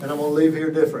And I'm going to leave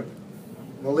here different.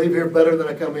 I'm going to leave here better than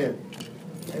I come in.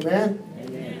 Amen?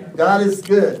 Amen. God is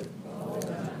good.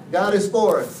 God is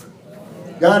for us.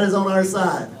 God is on our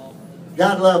side.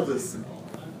 God loves us.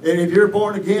 And if you're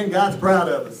born again, God's proud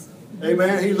of us.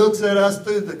 Amen. He looks at us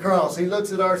through the cross. He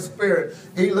looks at our spirit.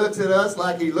 He looks at us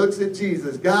like He looks at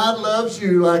Jesus. God loves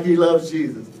you like He loves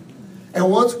Jesus. And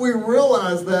once we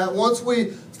realize that, once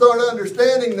we start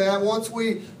understanding that, once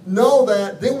we know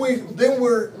that, then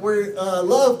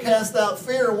love casts out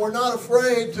fear, and we're not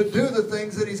afraid to do the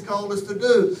things that He's called us to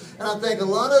do. And I think a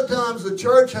lot of times the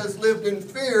church has lived in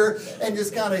fear and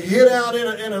just kind of hid out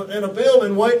in a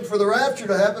building waiting for the rapture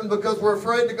to happen because we're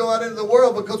afraid to go out into the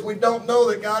world because we don't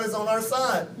know that God is on our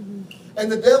side.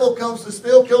 And the devil comes to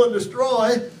steal, kill, and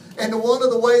destroy. And one of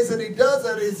the ways that he does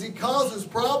that is he causes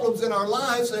problems in our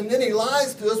lives, and then he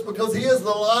lies to us because he is the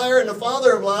liar and the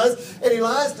father of lies. And he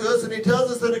lies to us and he tells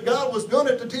us that God was doing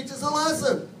it to teach us a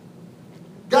lesson.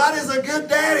 God is a good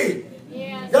daddy.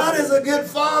 Yes. God is a good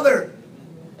father.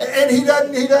 And he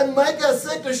doesn't make us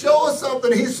sick to show us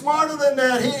something. He's smarter than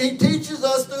that. He teaches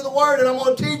us through the Word. And I'm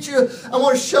going to teach you, I'm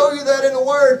going to show you that in the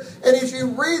Word. And if you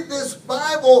read this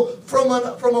Bible from a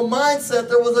mindset,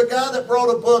 there was a guy that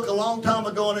wrote a book a long time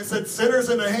ago, and it said, "Sinners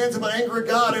in the hands of an angry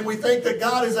God." And we think that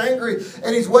God is angry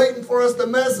and He's waiting for us to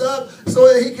mess up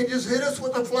so that He can just hit us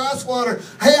with a fly swatter.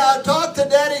 Hey, I talked to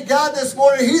Daddy God this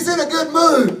morning. He's in a good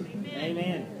mood.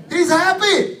 Amen. He's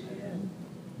happy.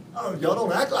 Oh, y'all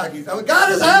don't act like He's happy.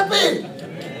 God is happy.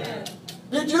 Amen.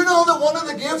 Did you know that one of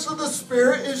the gifts of the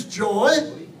Spirit is joy?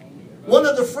 One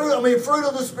of the fruit of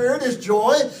the Spirit is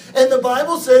joy. And the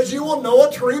Bible says you will know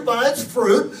a tree by its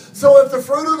fruit. So if the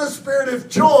fruit of the Spirit is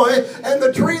joy and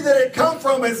the tree that it comes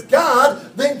from is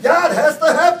God, then God has to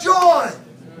have joy.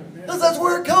 Because that's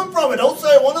where it comes from. And don't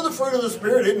say one of the fruit of the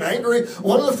Spirit isn't angry.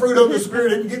 One of the fruit of the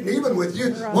Spirit isn't getting even with you.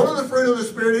 Right. One of the fruit of the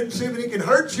Spirit isn't see if He can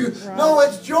hurt you. Right. No,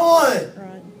 it's joy. Right.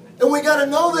 And we got to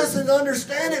know this and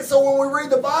understand it, so when we read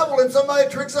the Bible and somebody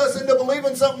tricks us into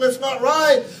believing something that's not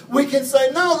right, we can say,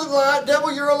 "No, the lie,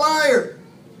 devil, you're a liar."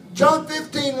 John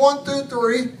 15, 1 through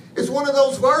 3 is one of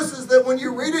those verses that when you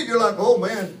read it, you're like, "Oh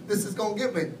man, this is going to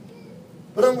get me."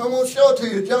 But I'm going to show it to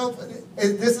you. John,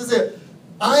 this is it.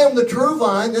 "I am the true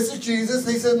vine." This is Jesus.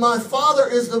 He said, "My Father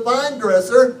is the vine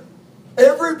dresser.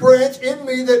 Every branch in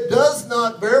me that does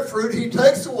not bear fruit, He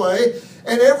takes away.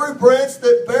 And every branch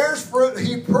that bears fruit,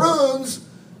 He prunes,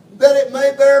 that it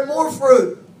may bear more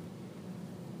fruit.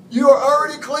 You are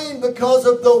already clean because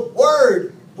of the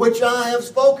word which I have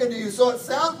spoken to you." So it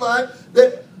sounds like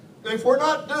that if we're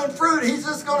not doing fruit, He's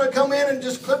just going to come in and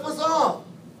just clip us off.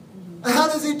 How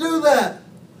does He do that?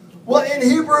 Well, in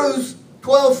Hebrews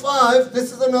 12:5,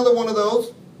 this is another one of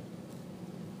those.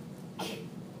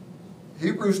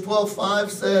 Hebrews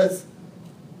 12:5 says,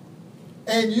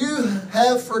 "And you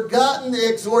have forgotten the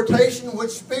exhortation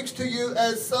which speaks to you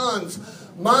as sons.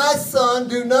 My son,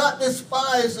 do not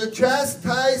despise the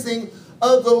chastising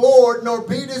of the Lord, nor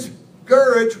be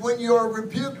discouraged when you are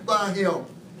rebuked by Him."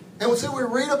 And so we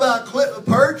read about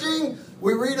purging,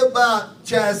 we read about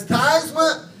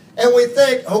chastisement, and we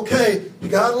think, okay,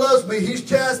 God loves me. He's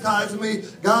chastising me.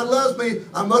 God loves me.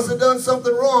 I must have done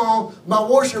something wrong. My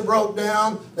washer broke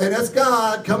down, and that's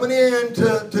God coming in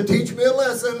to teach me a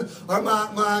lesson. Or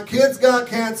my kids got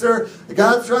cancer.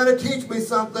 God's trying to teach me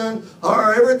something.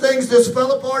 Or everything's just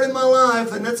fell apart in my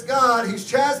life, and that's God. He's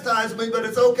chastised me, but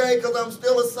it's okay because I'm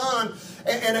still a son.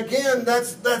 And again,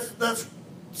 that's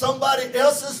somebody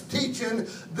else's teaching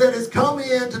that is coming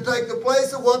in to take the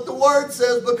place of what the Word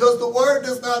says, because the Word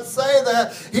does not say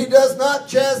that. He does not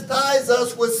chastise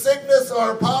us with sickness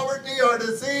or poverty or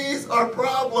disease or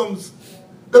problems.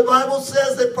 The Bible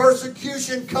says that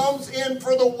persecution comes in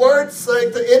for the Word's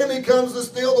sake. The enemy comes to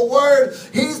steal the Word.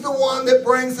 He's the one that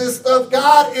brings this stuff.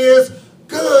 God is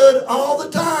good all the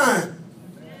time.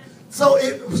 So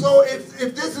if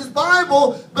this is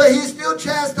Bible, but He still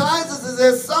chastises us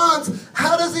as sons,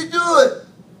 how does He do it?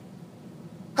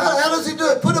 How does He do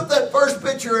it? Put up that first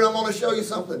picture and I'm going to show you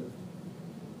something.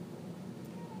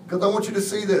 Because I want you to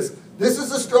see this. This is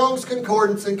the Strong's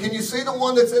Concordance, and can you see the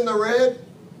one that's in the red?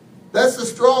 That's the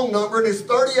Strong number, and it's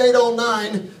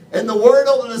 3809. And the word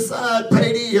over the side,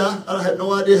 paideia, I have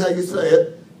no idea how you say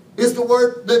it, is the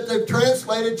word that they've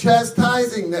translated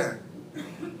chastising there.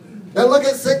 Now look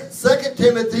at 2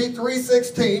 Timothy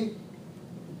 3:16.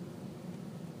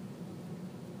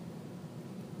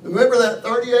 Remember that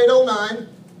 3809.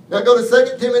 Now go to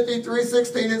 2 Timothy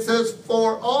 3:16. It says,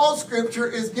 "For all Scripture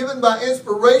is given by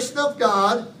inspiration of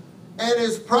God and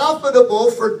is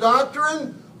profitable for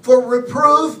doctrine, for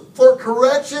reproof, for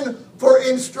correction, for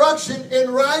instruction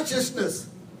in righteousness."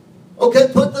 Okay,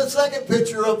 put the second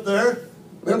picture up there.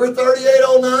 Remember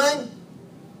 3809?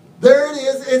 There it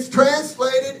is. It's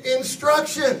translated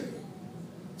instruction.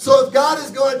 So if God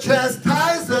is going to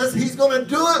chastise us, He's going to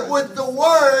do it with the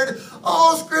Word.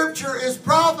 All Scripture is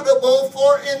profitable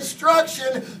for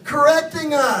instruction,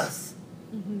 correcting us.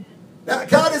 Mm-hmm. Now,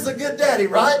 God is a good daddy,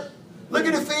 right? Look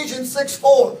at Ephesians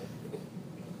 6:4.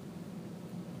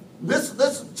 This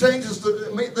changes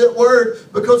the word,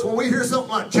 because when we hear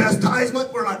something like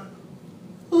chastisement, we're like,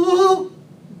 oh.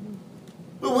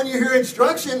 But when you hear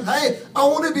instruction, hey, I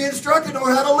want to be instructed on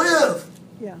how to live.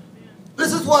 Yeah.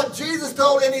 This is what Jesus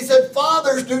told, and He said,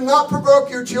 fathers, do not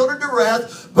provoke your children to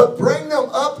wrath, but bring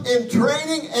them up in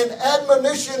training and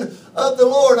admonition of the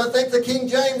Lord. I think the King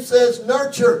James says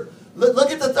nurture.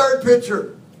 Look at the third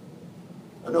picture.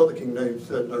 I know the King James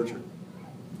said nurture,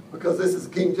 because this is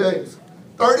King James.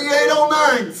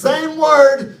 3809, same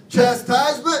word,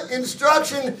 chastisement,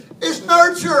 instruction is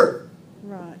nurture.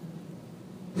 Right.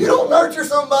 You don't nurture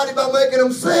somebody by making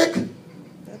them sick.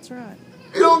 That's right.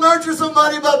 You don't nurture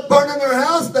somebody by burning their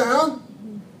house down.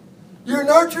 You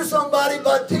nurture somebody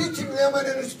by teaching them and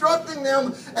instructing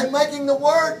them and making the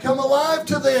Word come alive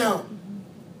to them.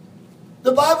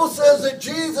 The Bible says that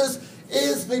Jesus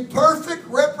is the perfect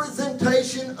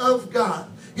representation of God.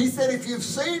 He said, if you've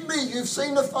seen me, you've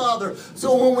seen the Father.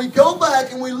 So when we go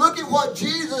back and we look at what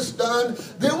Jesus done,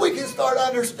 then we can start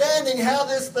understanding how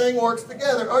this thing works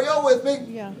together. Are y'all with me?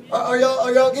 Yeah. Are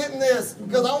y'all getting this?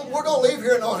 Because we're going to leave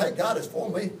here knowing, hey, God is for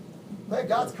me. Man,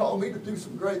 God's called me to do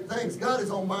some great things. God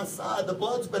is on my side. The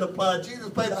blood's been applied. Jesus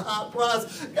paid a high price.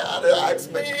 God likes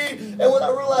me. And when I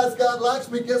realize God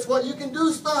likes me, guess what? You can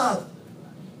do stuff.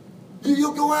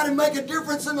 You go out and make a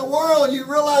difference in the world. You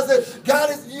realize that God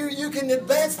is you can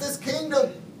advance this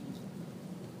kingdom.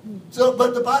 So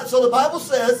the Bible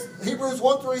says, Hebrews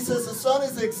 1:3 says, the Son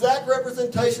is the exact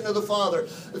representation of the Father.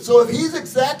 So if He's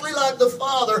exactly like the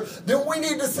Father, then we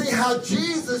need to see how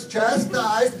Jesus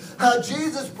chastised, how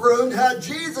Jesus pruned, how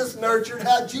Jesus nurtured,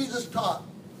 how Jesus taught.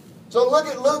 So look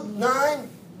at Luke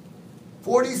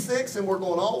 9:46, and we're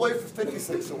going all the way for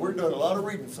 56. So we're doing a lot of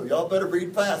reading. So y'all better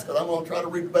read fast, because I'm going to try to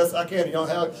read the best I can. You know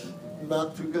how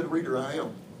not too good a reader I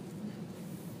am.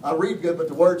 I read good, but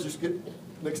the words just get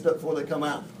mixed up before they come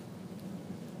out.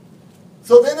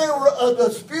 So then a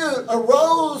dispute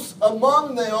arose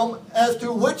among them as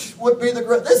to which would be the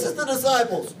great. This is the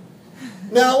disciples.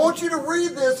 Now I want you to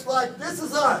read this like this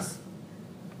is us.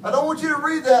 I don't want you to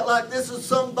read that like this is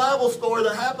some Bible story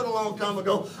that happened a long time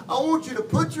ago. I want you to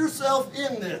put yourself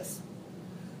in this.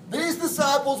 These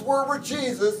disciples were with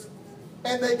Jesus,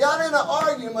 and they got in an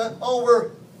argument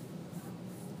over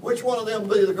which one of them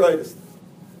would be the greatest.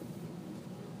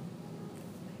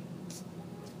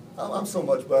 I'm so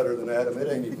much better than Adam, it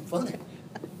ain't even funny.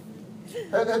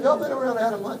 Have y'all been around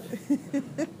Adam much?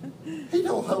 He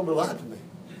don't hold a lot to me.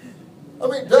 I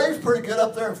mean, Dave's pretty good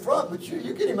up there in front, but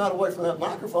you get him out away from that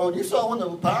microphone. You saw when the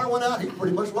power went out, he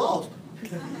pretty much lost.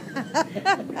 I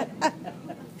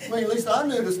mean, at least I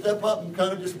knew to step up and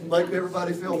kind of just make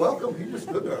everybody feel welcome. He just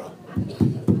stood there.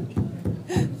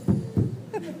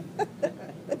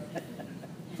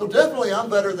 So definitely I'm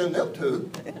better than them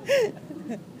two.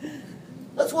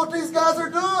 That's what these guys are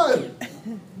doing.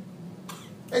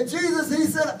 And Jesus, He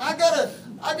said, I gotta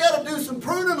do some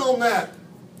pruning on that.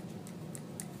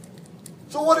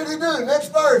 So what did He do?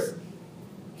 Next verse.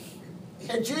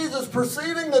 And Jesus,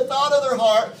 perceiving the thought of their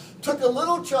heart, took a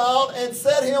little child and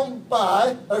set him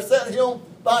by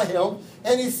him,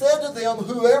 and He said to them,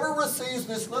 whoever receives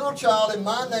this little child in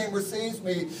my name receives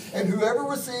me, and whoever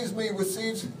receives me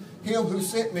receives Him who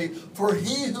sent me. For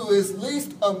he who is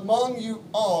least among you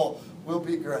all will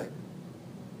be great.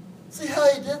 See how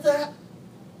He did that?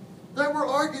 They were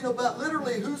arguing about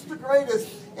literally who's the greatest.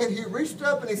 And He reached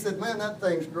up and He said, man, that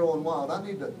thing's growing wild. I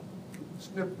need to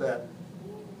snip that.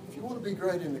 If you want to be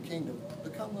great in the kingdom,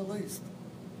 become the least.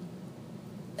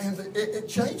 And it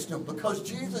changed them because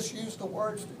Jesus used the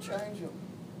words to change them.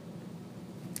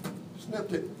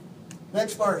 Snipped it.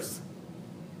 Next verse.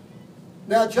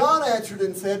 Now John answered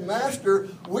and said, Master,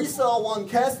 we saw one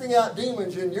casting out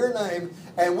demons in your name,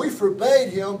 and we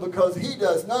forbade him because he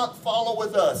does not follow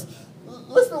with us.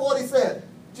 Listen to what he said.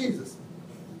 Jesus.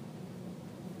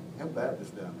 Them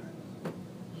Baptists down there.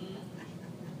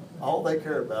 All they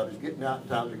care about is getting out in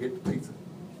time to get the pizza.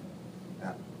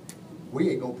 Now, we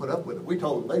ain't going to put up with it. We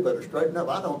told them they better straighten up.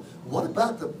 What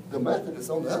about the Methodists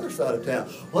on the other side of town?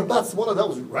 What about one of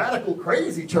those radical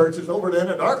crazy churches over there in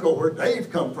Anarco where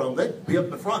Dave come from? They'd be up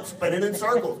in the front spinning in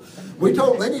circles. We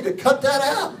told them they need to cut that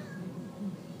out.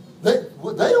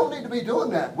 Well, they don't need to be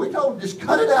doing that. We told them, just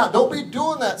cut it out. Don't be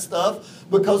doing that stuff,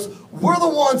 because we're the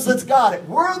ones that's got it.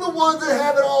 We're the ones that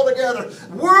have it all together.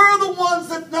 We're the ones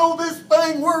that know this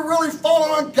thing. We're really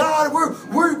falling on God.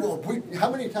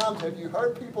 How many times have you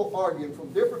heard people arguing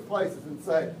from different places and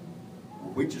say,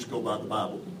 well, we just go by the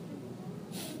Bible?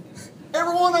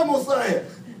 Every one of them will say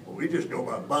it. Well, we just go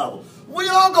by the Bible. We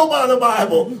all go by the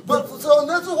Bible. So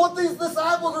this is what these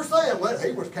disciples are saying. Well,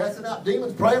 he was casting out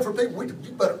demons, praying for people. You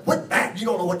better quit that. You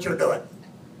don't know what you're doing.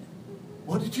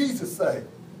 What did Jesus say?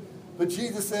 But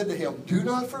Jesus said to him, do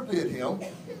not forbid him,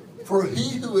 for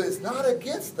he who is not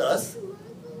against us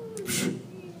is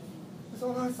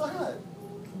on our side.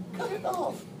 Cut it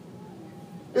off.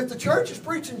 If the church is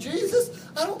preaching Jesus,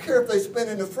 I don't care if they spin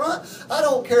in the front. I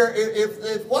don't care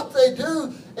if what they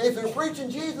do, if they're preaching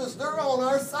Jesus, they're on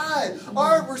our side.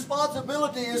 Our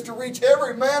responsibility is to reach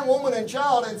every man, woman, and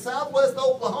child in Southwest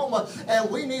Oklahoma. And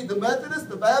we need the Methodist,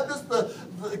 the Baptist, the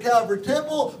Calvary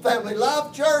Temple, Family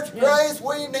Life Church, Grace.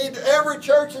 We need every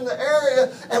church in the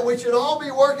area. And we should all be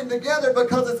working together,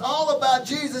 because it's all about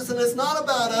Jesus and it's not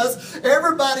about us.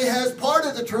 Everybody has part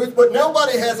of the truth, but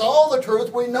nobody has all the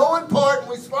truth. We know in part and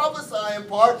we prophesy in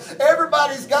part.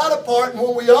 Everybody's got a part, and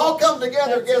when we all come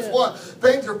together, guess what?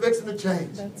 Things are fixing to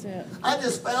change. That's it. I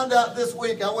just found out this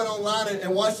week. I went online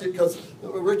and watched it, because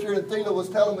Richard and Thina was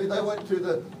telling me they went to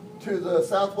the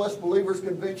Southwest Believers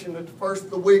Convention at the first of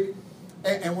the week,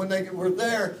 and when they were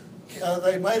there,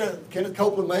 Kenneth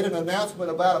Copeland made an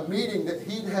announcement about a meeting that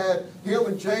he'd had. Him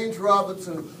and James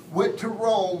Robinson went to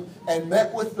Rome and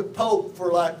met with the Pope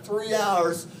for like 3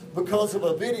 hours, because of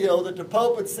a video that the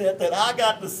Pope had sent that I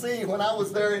got to see when I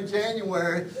was there in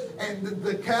January. And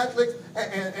the Catholics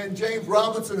and James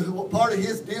Robinson, who part of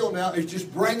his deal now is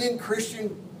just bringing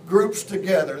Christian groups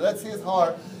together. That's his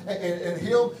heart. And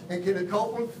him and Kenneth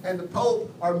Copeland and the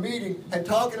Pope are meeting and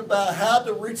talking about how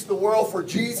to reach the world for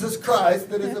Jesus Christ.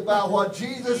 That is about what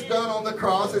Jesus done on the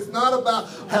cross. It's not about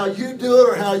how you do it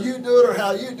or how you do it or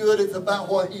how you do it. It's about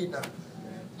what he done.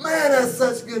 Man, that's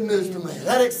such good news to me.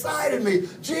 That excited me.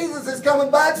 Jesus is coming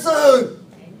back soon.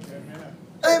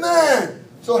 Amen.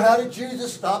 So how did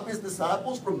Jesus stop his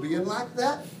disciples from being like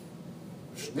that?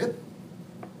 Snip.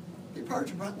 He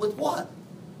purged them with what?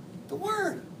 The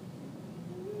Word.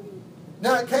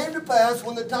 Now it came to pass,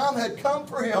 when the time had come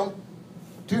for him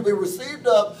to be received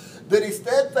up, that he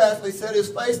steadfastly set his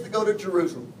face to go to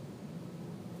Jerusalem.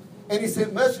 And he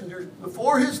sent messengers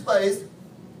before his face,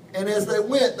 and as they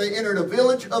went, they entered a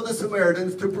village of the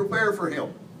Samaritans to prepare for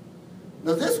him.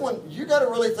 Now this one, you got to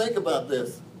really think about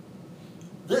this.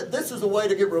 This is a way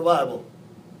to get revival.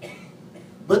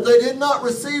 But they did not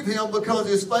receive him, because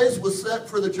his face was set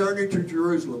for the journey to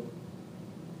Jerusalem.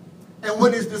 And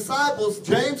when his disciples,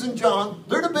 James and John,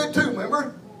 they're the big two,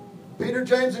 remember? Peter,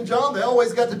 James, and John, they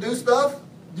always got to do stuff.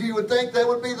 You would think they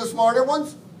would be the smarter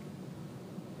ones.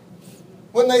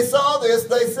 When they saw this,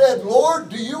 they said, Lord,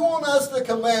 do you want us to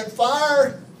command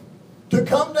fire to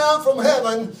come down from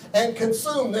heaven and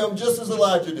consume them just as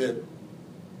Elijah did?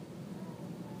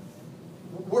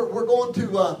 We're going to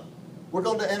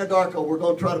Anadarko. We're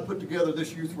going to try to put together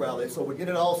this youth rally. So we get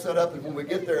it all set up, and when we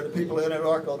get there, the people in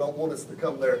Anadarko don't want us to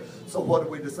come there. So what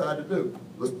did we decide to do?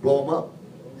 Let's blow them up.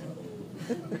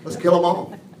 Let's kill them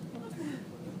all.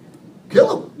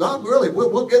 Kill them. No, really.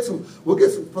 We'll get some.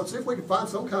 See if we can find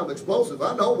some kind of explosive.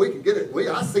 I know we can get it.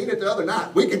 I seen it the other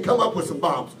night. We can come up with some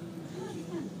bombs,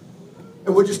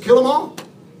 and we'll just kill them all.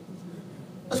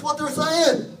 That's what they're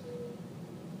saying.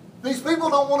 These people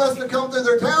don't want us to come through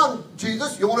their town,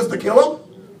 Jesus. You want us to kill them?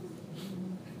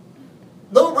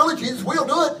 No, really, Jesus, we'll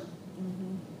do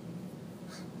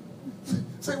it.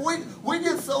 See, we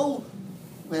get so,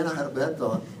 man, I had a bad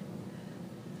thought.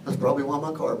 That's probably why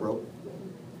my car broke.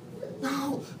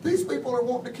 No, these people are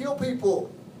wanting to kill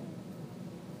people.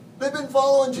 They've been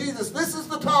following Jesus. This is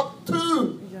the top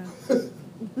two. Yeah.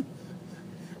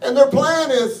 And their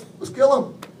plan is, let's kill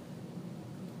them.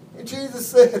 And Jesus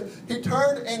said, he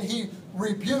turned and he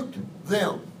rebuked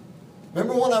them.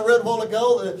 Remember when I read a while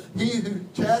ago that he who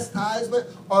chastisement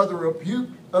or the rebuke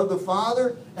of the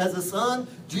Father as a son?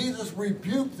 Jesus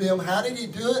rebuked them. How did he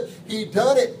do it? He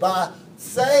done it by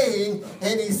saying,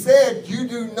 and he said, you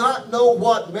do not know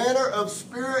what manner of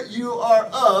spirit you are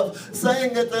of,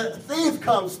 saying that the thief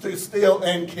comes to steal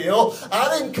and kill.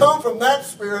 I didn't come from that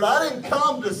spirit. I didn't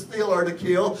come to steal or to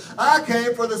kill. I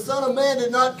came, for the Son of Man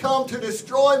did not come to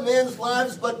destroy men's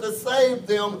lives, but to save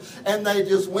them. And they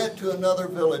just went to another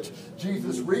village.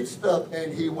 Jesus reached up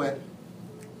and he went,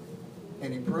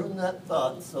 and he pruned that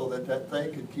thought so that that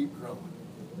thing could keep growing.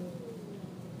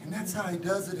 And that's how he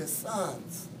does it as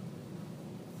sons.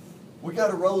 We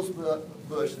got a rose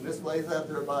bush, and this lays out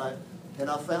there by it. And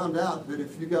I found out that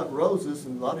if you got roses,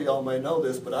 and a lot of y'all may know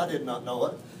this, but I did not know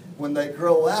it, when they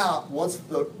grow out, once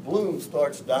the bloom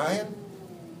starts dying,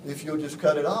 if you'll just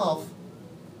cut it off,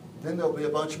 then there'll be a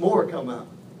bunch more come out.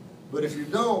 But if you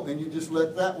don't, and you just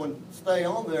let that one stay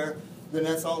on there, then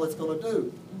that's all it's going to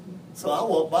do. So I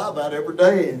walk by about every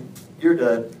day, and you're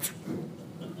done.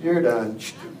 You're done.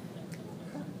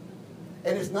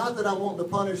 And it's not that I want to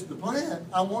punish the plant.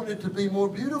 I want it to be more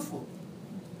beautiful.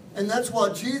 And that's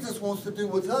what Jesus wants to do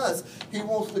with us. He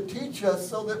wants to teach us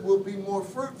so that we'll be more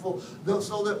fruitful,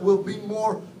 so that we'll be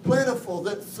more plentiful,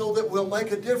 so that we'll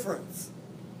make a difference.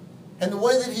 And the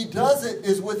way that he does it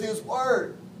is with his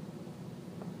word.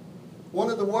 One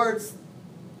of the words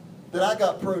that I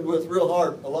got pruned with real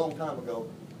hard a long time ago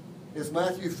is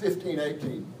Matthew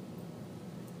 15:18.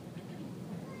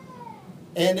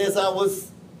 And as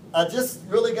I just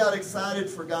really got excited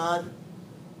for God,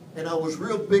 and I was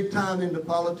real big time into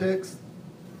politics,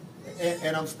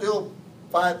 and I'm still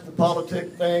fighting the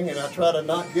politic thing, and I try to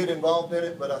not get involved in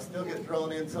it, but I still get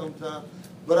drawn in sometimes.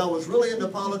 But I was really into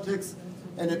politics,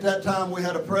 and at that time we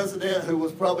had a president who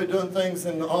was probably doing things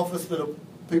in the office that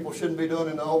people shouldn't be doing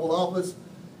in the Oval Office.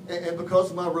 And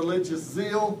because of my religious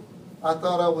zeal, I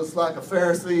thought I was like a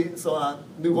Pharisee, so I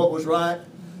knew what was right.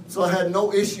 So I had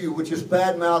no issue with just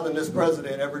bad-mouthing this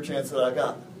president every chance that I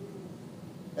got.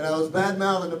 And I was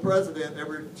bad-mouthing the president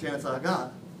every chance I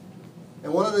got.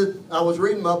 And I was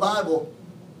reading my Bible,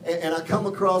 and I come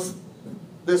across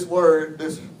this word,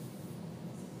 this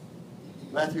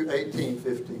Matthew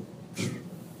 18:15.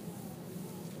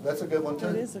 That's a good one, too.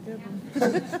 That is a good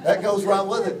one. That goes right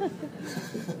with it.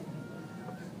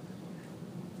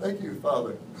 Thank you,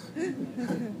 Father.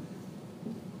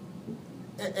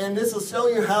 And this will show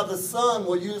you how the Son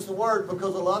will use the word,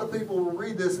 because a lot of people will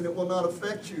read this and it will not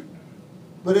affect you.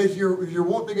 But as you're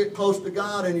wanting to get close to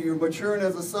God and you're maturing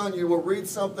as a son, you will read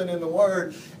something in the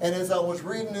Word. And as I was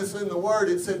reading this in the Word,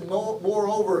 it said,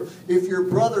 moreover, if your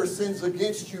brother sins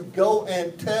against you, go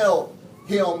and tell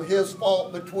him his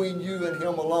fault between you and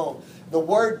him alone. The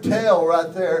word tell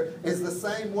right there is the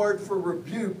same word for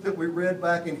rebuke that we read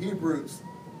back in Hebrews.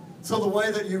 So the way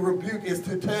that you rebuke is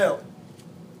to tell.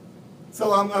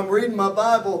 So I'm reading my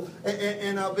Bible,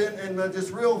 and I've been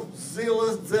just real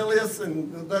zealous,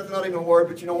 and that's not even a word,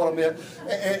 but you know what I meant,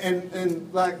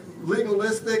 and like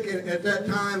legalistic. And at that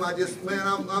time,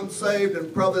 I'm saved,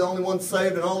 and probably the only one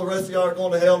saved, and all the rest of y'all are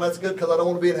going to hell, and that's good because I don't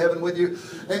want to be in heaven with you,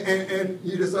 and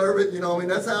you deserve it. You know, I mean,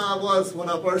 that's how I was when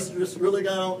I first just really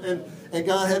got on, and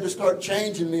God had to start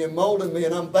changing me and molding me,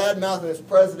 and I'm bad-mouthing as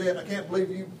president. I can't believe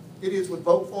you idiots would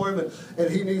vote for him,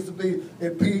 and he needs to be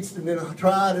impeached and then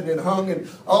tried and then hung and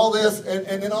all this.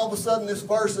 And then all of a sudden this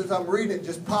verse, as I'm reading it,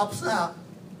 just pops out.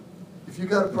 If you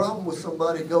got a problem with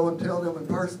somebody, go and tell them in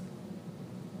person.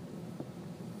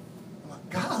 I'm like,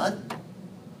 God,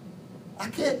 I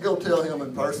can't go tell him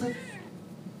in person.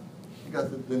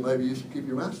 Then maybe you should keep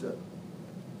your mouth shut.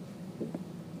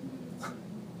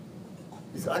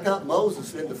 He said, I got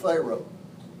Moses into Pharaoh.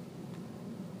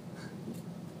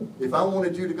 If I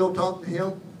wanted you to go talk to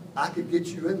him, I could get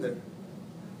you in there.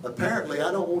 Apparently,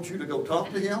 I don't want you to go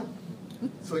talk to him,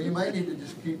 so you may need to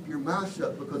just keep your mouth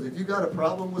shut, because if you got a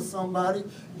problem with somebody,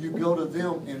 you go to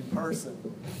them in person.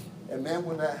 And man,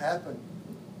 when that happened,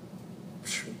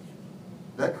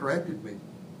 that corrected me.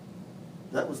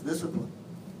 That was discipline.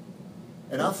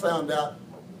 And I found out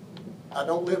I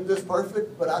don't live this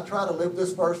perfect, but I try to live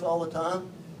this verse all the time.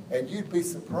 And you'd be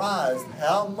surprised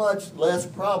how much less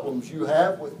problems you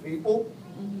have with people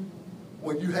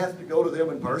when you have to go to them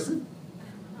in person.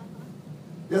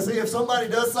 You see, if somebody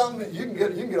does something, you can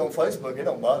get on Facebook. It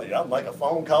don't bother you. I'll make a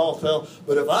phone call,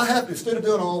 but if I have to, instead of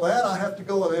doing all that, I have to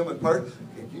go with them in person.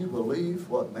 Can you believe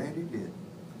what Mandy did?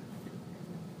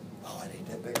 Oh, it ain't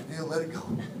that big a deal. Let it go.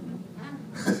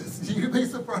 You'd be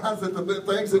surprised that the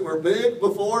things that were big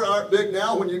before aren't big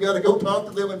now when you got to go talk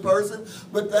to them in person.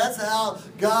 But that's how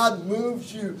God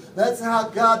moves you. That's how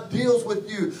God deals with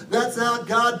you. That's how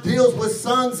God deals with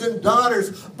sons and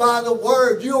daughters, by the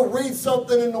Word. You'll read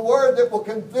something in the Word that will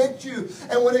convict you.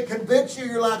 And when it convicts you,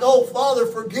 you're like, oh, Father,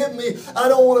 forgive me. I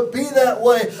don't want to be that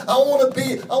way. I want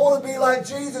to be like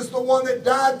Jesus, the one that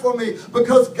died for me.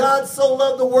 Because God so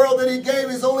loved the world that He gave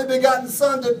His only begotten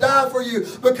Son to die for you.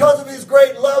 Because of His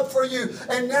great love love for you.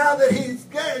 And now that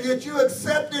that you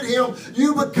accepted him,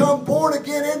 you become born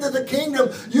again into the kingdom.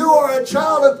 You are a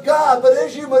child of God. But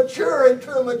as you mature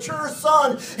into a mature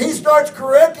son, he starts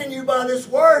correcting you by this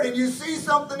word. And you see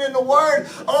something in the word.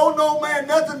 Oh, no man,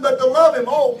 nothing but to love him.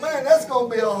 Oh, man, that's going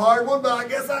to be a hard one. But I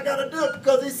guess I got to do it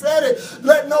because he said it.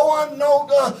 Let no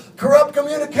corrupt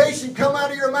communication come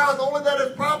out of your mouth. Only that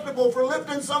is profitable for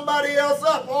lifting somebody else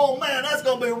up. Oh, man, that's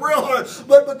going to be real hard.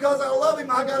 But because I love him,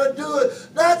 I got to do it.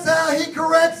 That's how he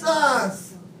corrects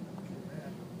us.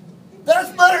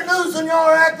 That's better news than y'all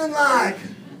are acting like.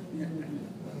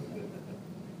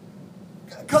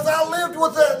 Because I lived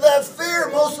with that fear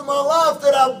most of my life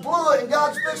that I blew it and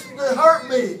God's fixing to hurt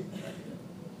me.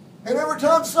 And every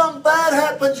time something bad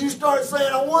happens, you start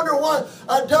saying, I wonder what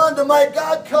I done to make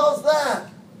God cause that.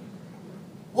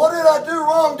 What did I do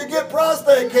wrong to get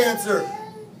prostate cancer?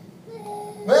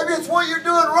 Maybe it's what you're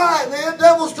doing right, and the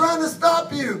devil's trying to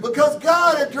stop you because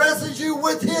God addresses you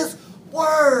with his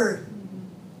word.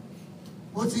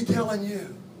 What's he telling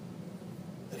you?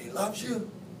 That he loves you?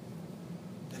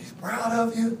 That he's proud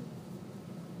of you?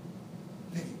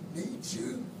 That he needs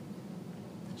you?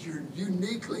 That you're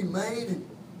uniquely made and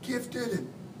gifted and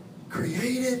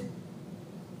created?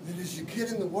 That as you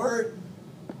get in the word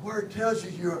tells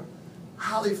you you're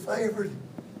highly favored,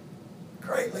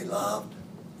 greatly loved.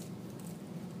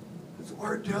 Does the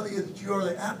word tell you that you are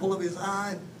the apple of his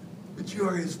eye, that you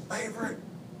are his favorite?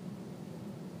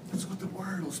 That's what the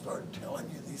word will start telling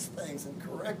you, these things and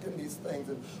correcting these things.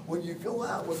 And when you go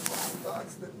out with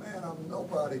thoughts that, man, I'm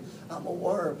nobody, I'm a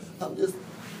worm, I'm just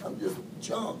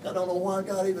junk, I don't know why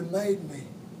God even made me.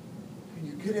 And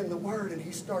you get in the word and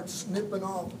he starts snipping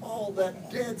off all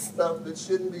that dead stuff that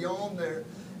shouldn't be on there.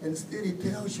 Instead, he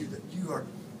tells you that you are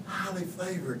highly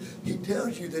favored. He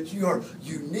tells you that you are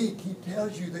unique. He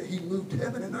tells you that he moved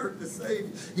heaven and earth to save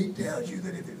you. He tells you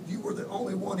that if you were the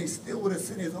only one, he still would have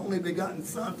sent his only begotten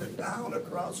son to die on a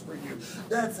cross for you.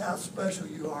 That's how special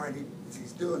you are. And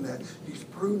he's doing that. He's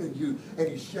pruning you, and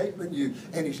he's shaping you,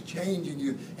 and he's changing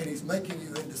you, and he's making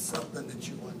you into something that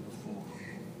you weren't before.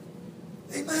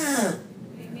 Amen.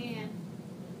 Amen.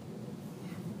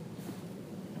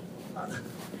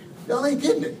 Y'all ain't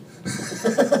getting it.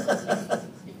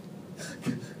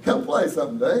 Come play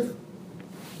something, Dave.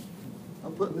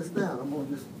 I'm putting this down. I'm going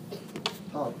to just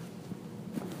talk.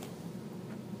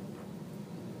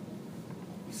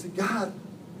 You see, God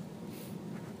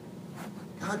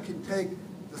can take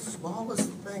the smallest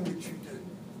thing that you do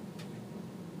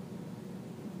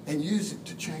and use it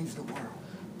to change the world.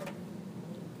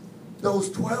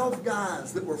 Those 12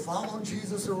 guys that were following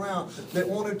Jesus around that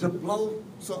wanted to blow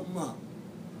something up,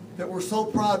 that were so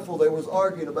prideful they was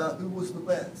arguing about who was the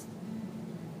best.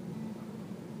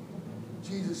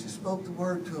 Jesus, you spoke the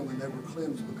word to them and they were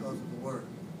cleansed because of the word.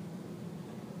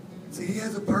 See, he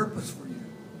has a purpose for you.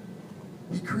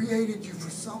 He created you for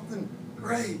something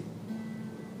great.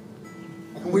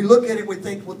 When we look at it, we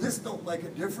think, well, this don't make a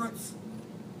difference.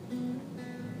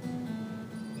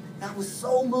 I was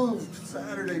so moved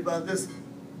Saturday by this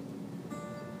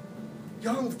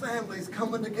young families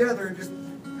coming together and just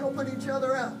helping each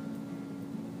other out.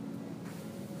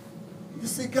 You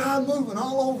see God moving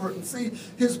all over it and see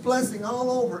his blessing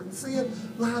all over it and seeing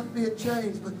life being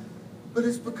changed. But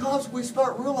it's because we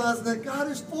start realizing that God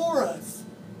is for us.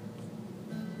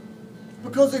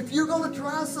 Because if you're going to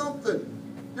try something,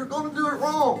 you're going to do it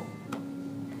wrong.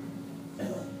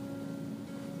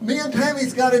 Me and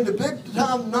Tammy's got into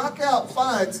big-time knockout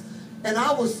fights, and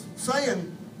I was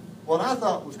saying what I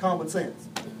thought was common sense.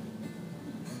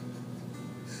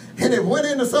 And it went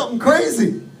into something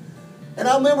crazy. And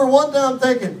I remember one time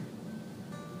thinking,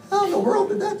 how in the world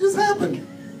did that just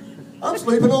happen? I'm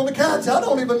sleeping on the couch. I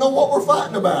don't even know what we're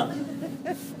fighting about.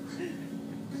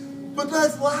 But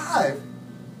that's life.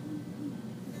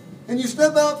 And you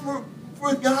step out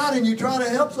with God and you try to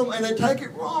help someone and they take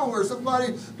it wrong, or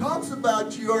somebody talks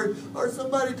about you, or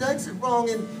somebody takes it wrong,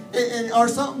 and or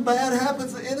something bad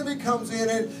happens, the enemy comes in,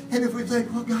 and if we think,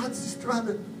 well, God's just trying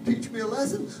to teach me a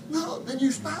lesson, no, then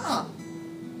you stop.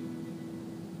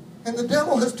 And the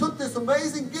devil has took this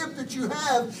amazing gift that you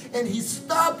have and he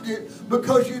stopped it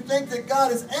because you think that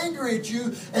God is angry at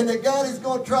you and that God is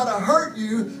going to try to hurt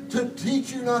you to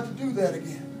teach you not to do that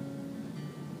again.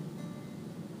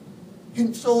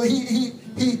 And so he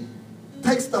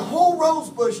takes the whole rose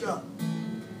bush up.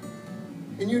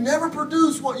 And you never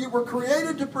produce what you were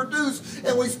created to produce.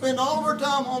 And we spend all of our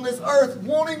time on this earth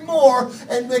wanting more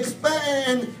and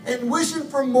expand and wishing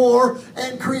for more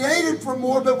and created for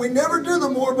more. But we never do the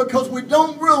more because we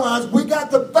don't realize we got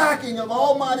the backing of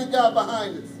Almighty God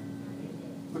behind us.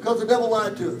 Because the devil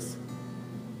lied to us.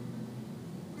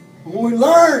 When we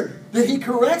learn that He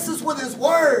corrects us with His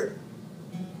Word.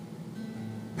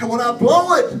 And when I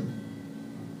blow it,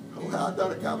 oh, how I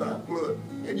done it, God, but I blew it.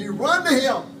 And you run to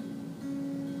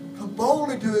Him. Come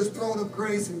boldly to His throne of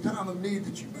grace in time of need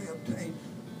that you may obtain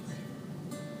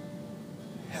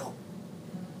help.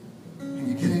 And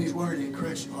you get in His Word and He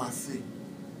corrects you. Oh, I see.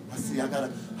 I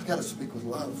gotta speak with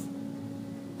love.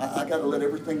 I got to let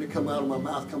everything that come out of my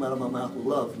mouth come out of my mouth with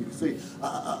love. You see,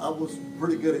 I was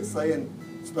pretty good at saying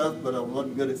stuff, but I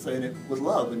wasn't good at saying it with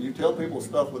love. And you tell people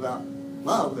stuff without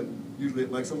love, and usually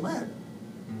it makes them mad.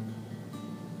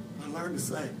 I learned to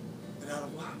say it out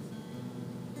of love.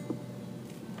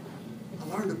 I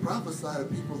learned to prophesy to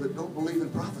people that don't believe in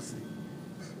prophecy.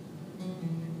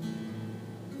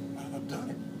 And I've done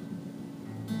it.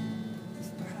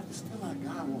 I just feel like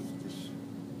God wants to just...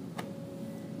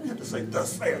 I have to say,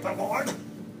 thus saith the Lord,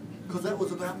 because that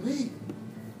was about me.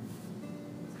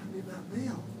 It's got to be about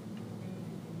them.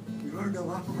 You learn to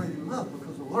operate in love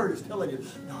because the Word is telling you,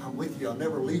 no, I'm with you. I'll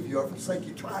never leave you or forsake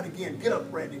you. Try it again. Get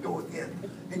up, Randy. Go again.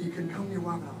 And you can come your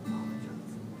way. I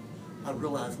apologize. I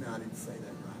realize now I didn't say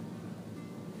that right.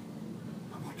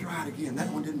 I'm going to try it again.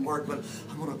 That one didn't work, but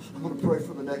I'm going to pray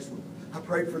for the next one. I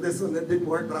prayed for this one that didn't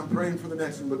work, but I'm praying for the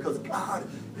next one because God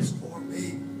is for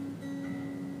me.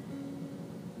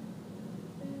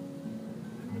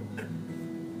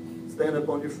 Stand up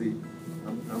on your feet.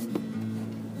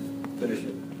 I'm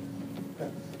finishing. I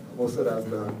almost said I was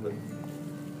done,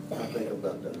 but I think I'm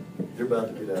about done. You're about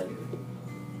to get out of here.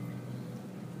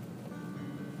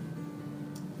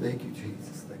 Thank you,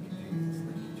 Jesus. Thank you, Jesus.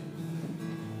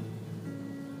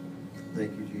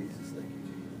 Thank you, Jesus. Thank you,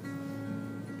 Jesus.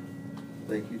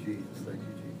 Thank you, Jesus. Thank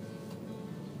you, Jesus.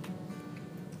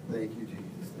 Thank you,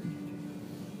 Jesus. Thank you, Jesus.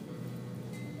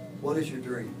 What is your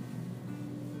dream?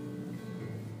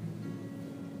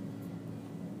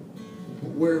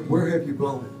 Where have you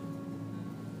blown it?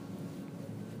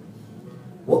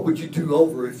 What would you do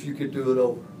over if you could do it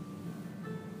over?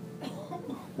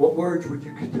 What words would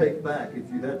you could take back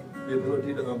if you had the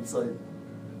ability to unsay it?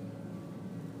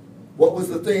 What was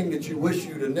the thing that you wish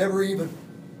you'd have never even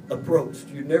approached,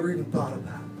 you never even thought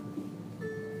about?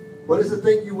 What is the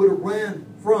thing you would have ran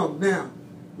from now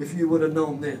if you would have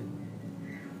known then?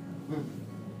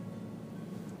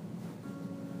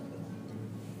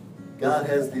 God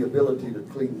has the ability to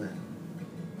clean that.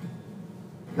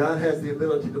 God has the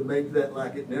ability to make that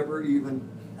like it never even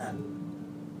happened.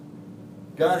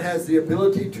 God has the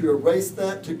ability to erase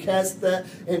that, to cast that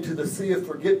into the sea of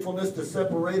forgetfulness, to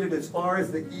separate it as far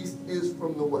as the east is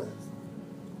from the west.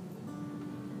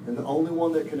 And the only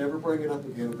one that can ever bring it up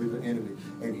again will be the enemy,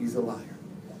 and he's a liar.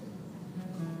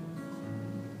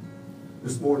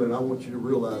 This morning, I want you to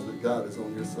realize that God is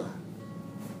on your side.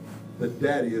 That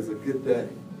Daddy is a good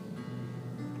daddy.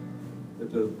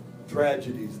 That the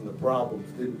tragedies and the problems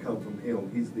didn't come from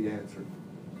him. He's the answer.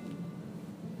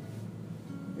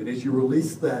 And as you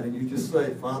release that and you just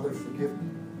say, Father, forgive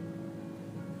me.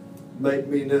 Make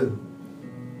me new.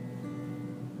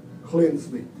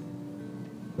 Cleanse me.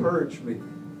 Purge me.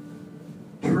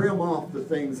 Trim off the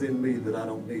things in me that I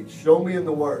don't need. Show me in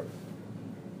the Word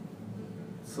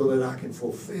so that I can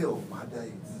fulfill my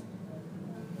days.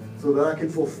 So that I can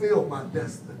fulfill my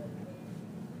destiny.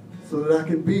 So that I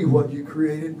can be what you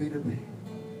created me to be.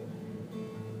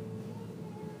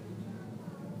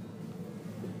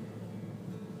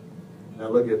 Now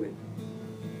look at me.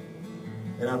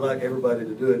 And I'd like everybody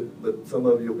to do it, but some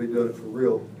of you will be doing it for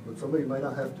real. But some of you may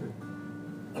not have to.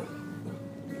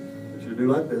 But you do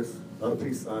like this, not a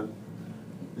peace sign.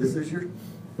 This is your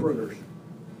pruners.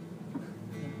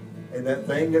 And that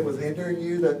thing that was hindering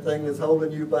you, that thing that's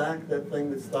holding you back, that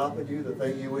thing that's stopping you, the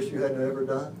thing you wish you hadn't ever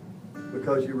done,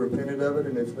 because you repented of it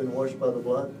and it's been washed by the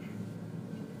blood.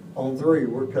 On 3,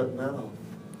 we're cutting that off.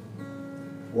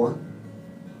 1,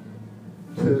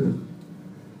 2,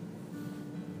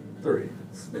 3.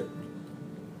 Snip.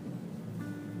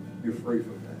 You're free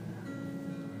from that.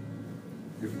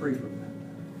 You're free from that.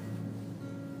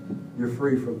 You're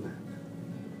free from that.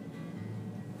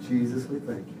 Jesus, we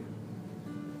thank you.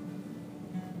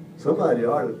 Somebody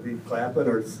ought to be clapping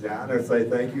or shouting or say,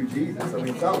 thank you, Jesus. I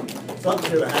mean, something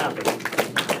should have happened.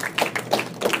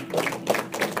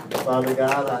 Father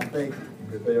God, I thank you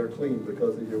that they are clean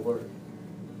because of your word.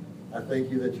 I thank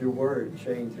you that your word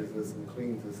changes us and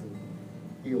cleans us and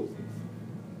heals us.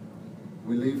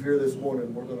 We leave here this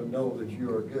morning, we're going to know that you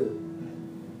are good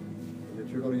and that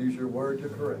you're going to use your word to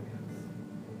correct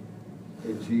us.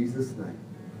 In Jesus' name.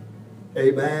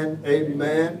 Amen,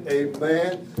 amen,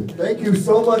 amen. Thank you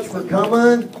so much for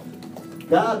coming.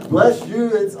 God bless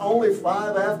you. It's only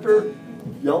 5 after.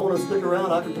 Y'all want to stick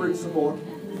around? I can preach some more.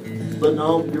 But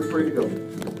no, you're free to go.